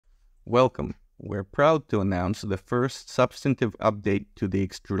Welcome. We're proud to announce the first substantive update to the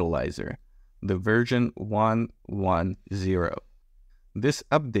Extrudalizer, the version 1.1.0. This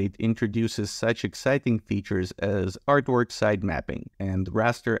update introduces such exciting features as artwork side mapping and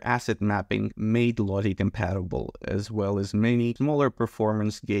raster asset mapping made Lottie compatible, as well as many smaller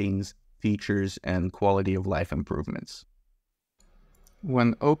performance gains, features, and quality of life improvements.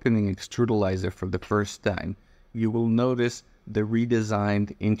 When opening Extrudalizer for the first time, you will notice the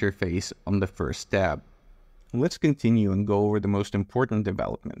redesigned interface on the first tab. Let's continue and go over the most important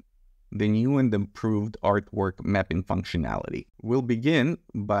development, the new and improved artwork mapping functionality. We'll begin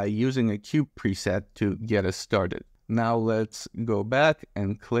by using a cube preset to get us started. Now let's go back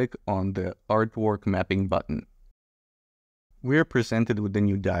and click on the artwork mapping button. We're presented with the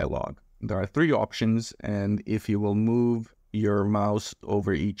new dialog. There are three options, and if you will move your mouse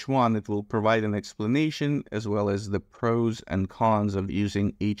over each one, it will provide an explanation as well as the pros and cons of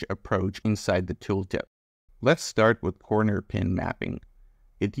using each approach inside the tooltip. Let's start with corner pin mapping.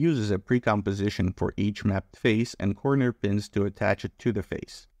 It uses a pre-composition for each mapped face and corner pins to attach it to the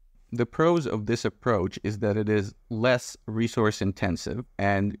face. The pros of this approach is that it is less resource intensive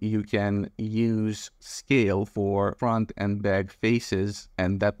and you can use scale for front and back faces,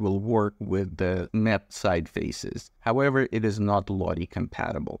 and that will work with the mapped side faces. However, it is not Lottie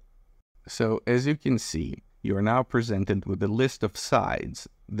compatible. So as you can see, you are now presented with a list of sides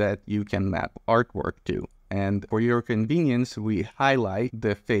that you can map artwork to. And for your convenience, we highlight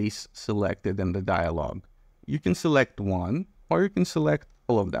the face selected in the dialog. You can select one or you can select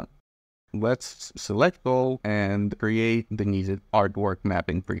all of them. Let's select all and create the needed artwork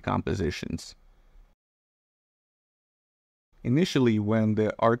mapping pre-compositions. Initially, when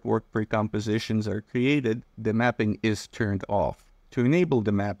the artwork pre-compositions are created, the mapping is turned off. To enable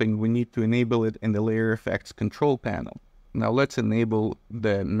the mapping, we need to enable it in the Layer Effects control panel. Now let's enable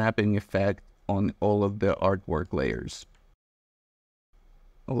the mapping effect on all of the artwork layers.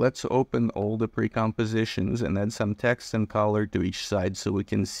 Let's open all the pre-compositions and add some text and color to each side so we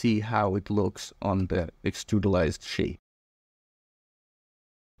can see how it looks on the extrudalized shape.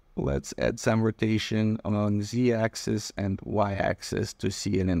 Let's add some rotation on Z-axis and Y-axis to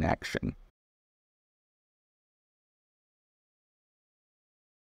see it in action.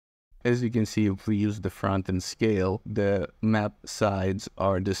 As you can see, if we use the front and scale, the map sides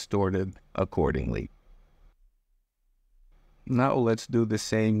are distorted accordingly. Now let's do the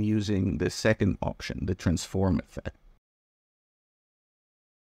same using the second option, the transform effect.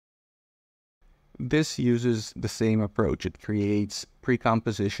 This uses the same approach. It creates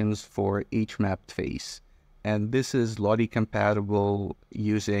pre-compositions for each mapped face. And this is Lottie compatible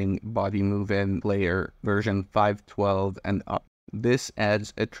using body move-in layer version 5.12 and up. This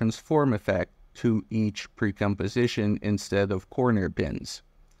adds a transform effect to each pre-composition instead of corner pins.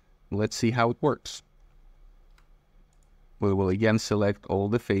 Let's see how it works. We will again select all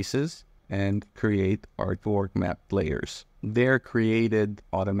the faces and create artwork mapped layers. They're created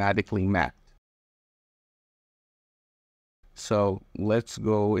automatically mapped. So let's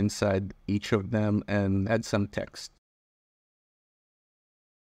go inside each of them and add some text.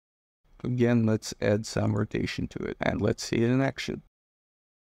 Again, let's add some rotation to it and let's see it in action.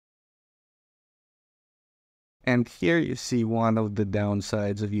 And here you see one of the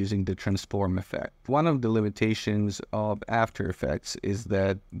downsides of using the transform effect. One of the limitations of After Effects is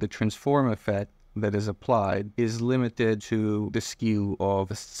that the transform effect that is applied is limited to the skew of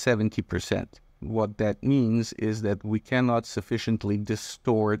 70%. What that means is that we cannot sufficiently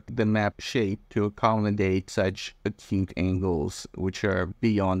distort the map shape to accommodate such acute angles, which are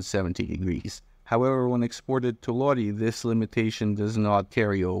beyond 70 degrees. However, when exported to Lottie, this limitation does not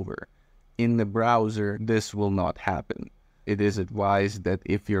carry over. In the browser, this will not happen. It is advised that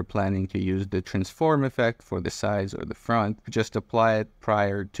if you're planning to use the transform effect for the sides or the front, just apply it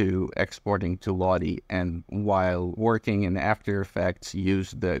prior to exporting to Lottie, and while working in After Effects,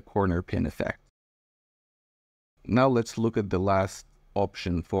 use the corner pin effect. Now let's look at the last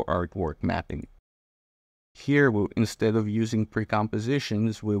option for artwork mapping. Here, instead of using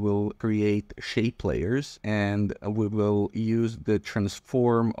pre-compositions, we will create shape layers, and we will use the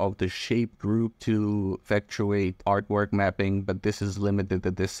transform of the shape group to effectuate artwork mapping, but this is limited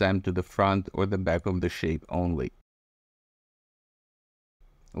at this time to the front or the back of the shape only.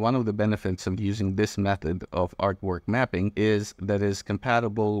 One of the benefits of using this method of artwork mapping is that it is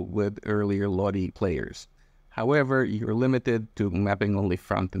compatible with earlier Lottie players. However, you're limited to mapping only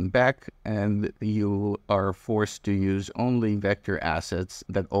front and back, and you are forced to use only vector assets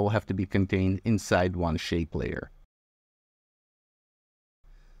that all have to be contained inside one shape layer.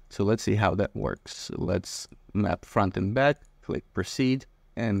 So let's see how that works. Let's map front and back, click Proceed,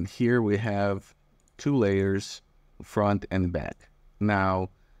 And here we have two layers, front and back. Now,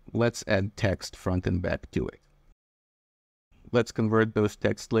 let's add text front and back to it. Let's convert those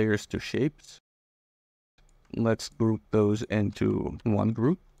text layers to shapes. Let's group those into one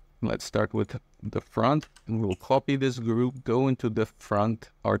group. Let's start with the front. We'll copy this group, go into the front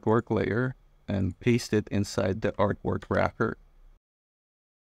artwork layer, and paste it inside the artwork wrapper.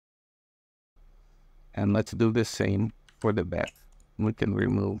 And let's do the same for the back. We can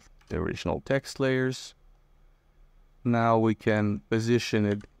remove the original text layers. Now we can position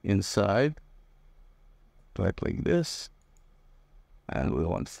it inside, like this. And we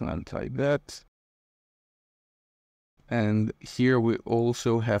want front like that. And here we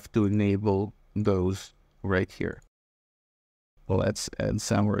also have to enable those right here. Let's add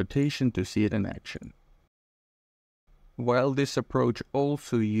some rotation to see it in action. While this approach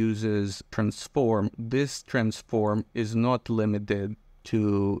also uses transform, this transform is not limited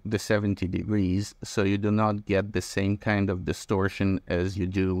to the 70 degrees, so you do not get the same kind of distortion as you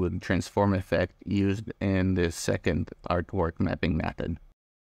do with transform effect used in the second artwork mapping method.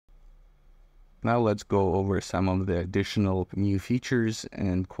 Now let's go over some of the additional new features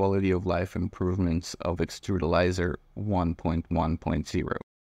and quality of life improvements of Extrudalizer 1.1.0.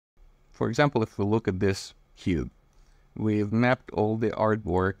 For example, if we look at this cube, we've mapped all the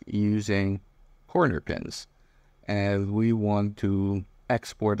artwork using corner pins, and we want to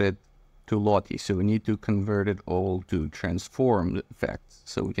export it to Lottie, so we need to convert it all to transform effects.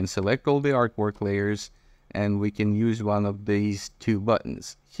 So we can select all the artwork layers, and we can use one of these two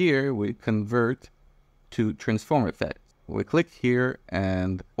buttons. Here we convert to transform effect. We click here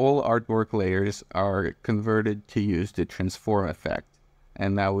and all artwork layers are converted to use the transform effect.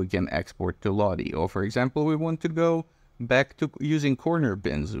 And now we can export to Lottie. Or for example, we want to go back to using corner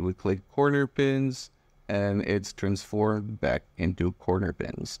pins. We click corner pins and it's transformed back into corner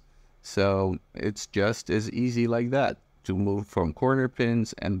pins. So it's just as easy like that to move from corner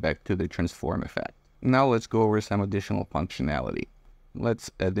pins and back to the transform effect. Now let's go over some additional functionality.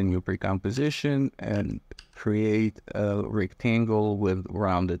 Let's add a new precomposition and create a rectangle with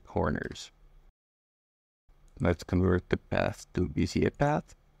rounded corners. Let's convert the path to Bezier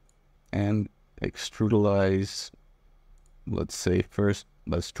path and extrudalize. Let's say first,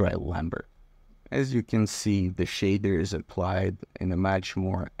 let's try Lambert. As you can see, the shader is applied in a much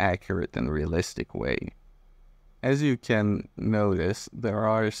more accurate and realistic way. As you can notice, there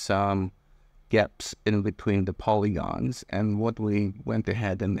are some gaps in between the polygons, and what we went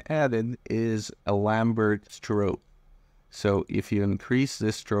ahead and added is a Lambert stroke. So if you increase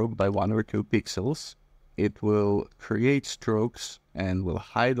this stroke by 1 or 2 pixels, it will create strokes and will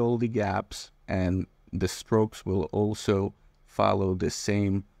hide all the gaps, and the strokes will also follow the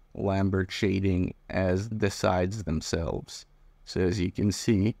same Lambert shading as the sides themselves. So as you can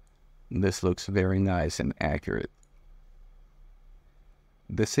see, this looks very nice and accurate.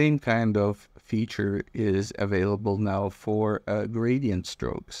 The same kind of feature is available now for gradient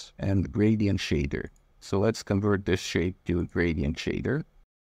strokes and gradient shader. So let's convert this shape to a gradient shader.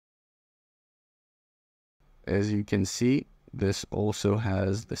 As you can see, this also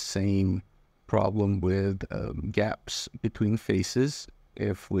has the same problem with gaps between faces.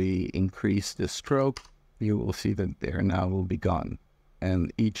 If we increase the stroke, you will see that there now will be gone.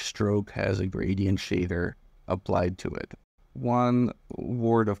 And each stroke has a gradient shader applied to it. One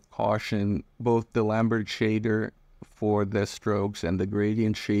word of caution, both the Lambert shader for the strokes and the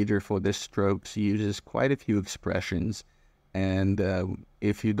gradient shader for the strokes uses quite a few expressions, and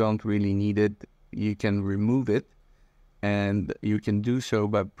if you don't really need it, you can remove it, and you can do so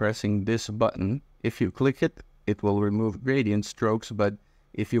by pressing this button. If you click it, it will remove gradient strokes, but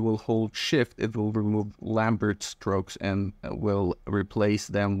if you will hold shift, it will remove Lambert strokes and will replace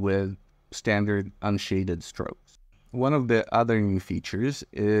them with standard unshaded strokes. One of the other new features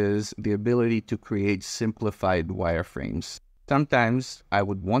is the ability to create simplified wireframes. Sometimes I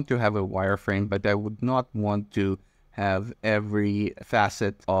would want to have a wireframe, but I would not want to have every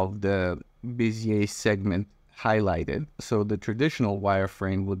facet of the Bezier segment highlighted. So the traditional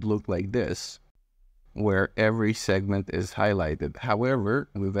wireframe would look like this, where every segment is highlighted. However,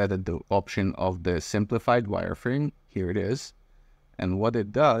 we've added the option of the simplified wireframe. Here it is. And what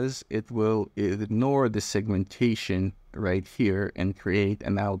it does, it will ignore the segmentation right here and create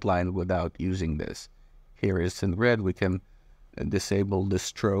an outline without using this. Here is in red, we can disable the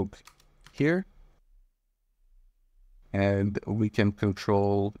stroke here. And we can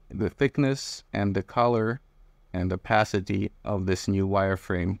control the thickness and the color and opacity of this new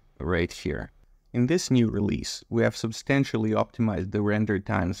wireframe right here. In this new release, we have substantially optimized the render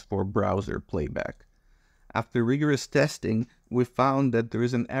times for browser playback. After rigorous testing, we found that there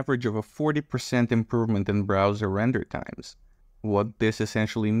is an average of a 40% improvement in browser render times. What this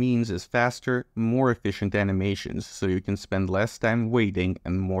essentially means is faster, more efficient animations, so you can spend less time waiting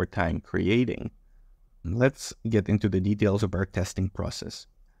and more time creating. Let's get into the details of our testing process.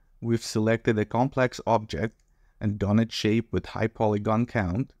 We've selected a complex object and done its shape with high polygon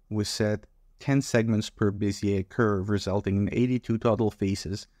count. We set 10 segments per Bezier curve, resulting in 82 total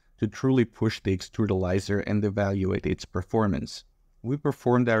faces to truly push the Extrudalizer and evaluate its performance. We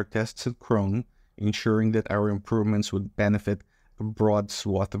performed our tests in Chrome, ensuring that our improvements would benefit a broad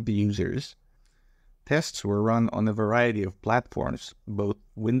swath of users. Tests were run on a variety of platforms, both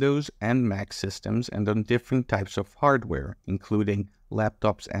Windows and Mac systems, and on different types of hardware, including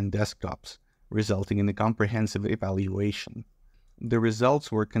laptops and desktops, resulting in a comprehensive evaluation. The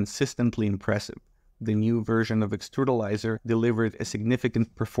results were consistently impressive. The new version of Extrudalizer delivered a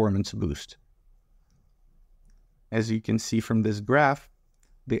significant performance boost. As you can see from this graph,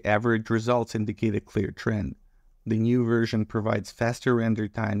 the average results indicate a clear trend. The new version provides faster render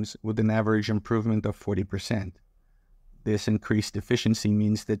times with an average improvement of 40%. This increased efficiency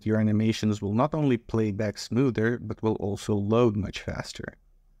means that your animations will not only play back smoother, but will also load much faster.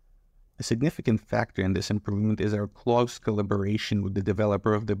 A significant factor in this improvement is our close collaboration with the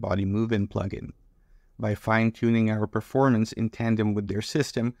developer of the Body Move-In plugin. By fine-tuning our performance in tandem with their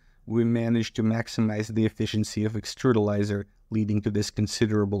system, we managed to maximize the efficiency of Extrudalizer, leading to this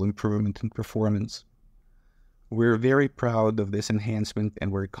considerable improvement in performance. We're very proud of this enhancement,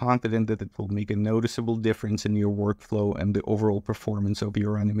 and we're confident that it will make a noticeable difference in your workflow and the overall performance of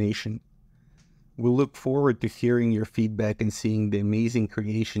your animation. We look forward to hearing your feedback and seeing the amazing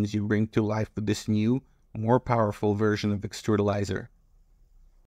creations you bring to life with this new, more powerful version of Extrudalizer.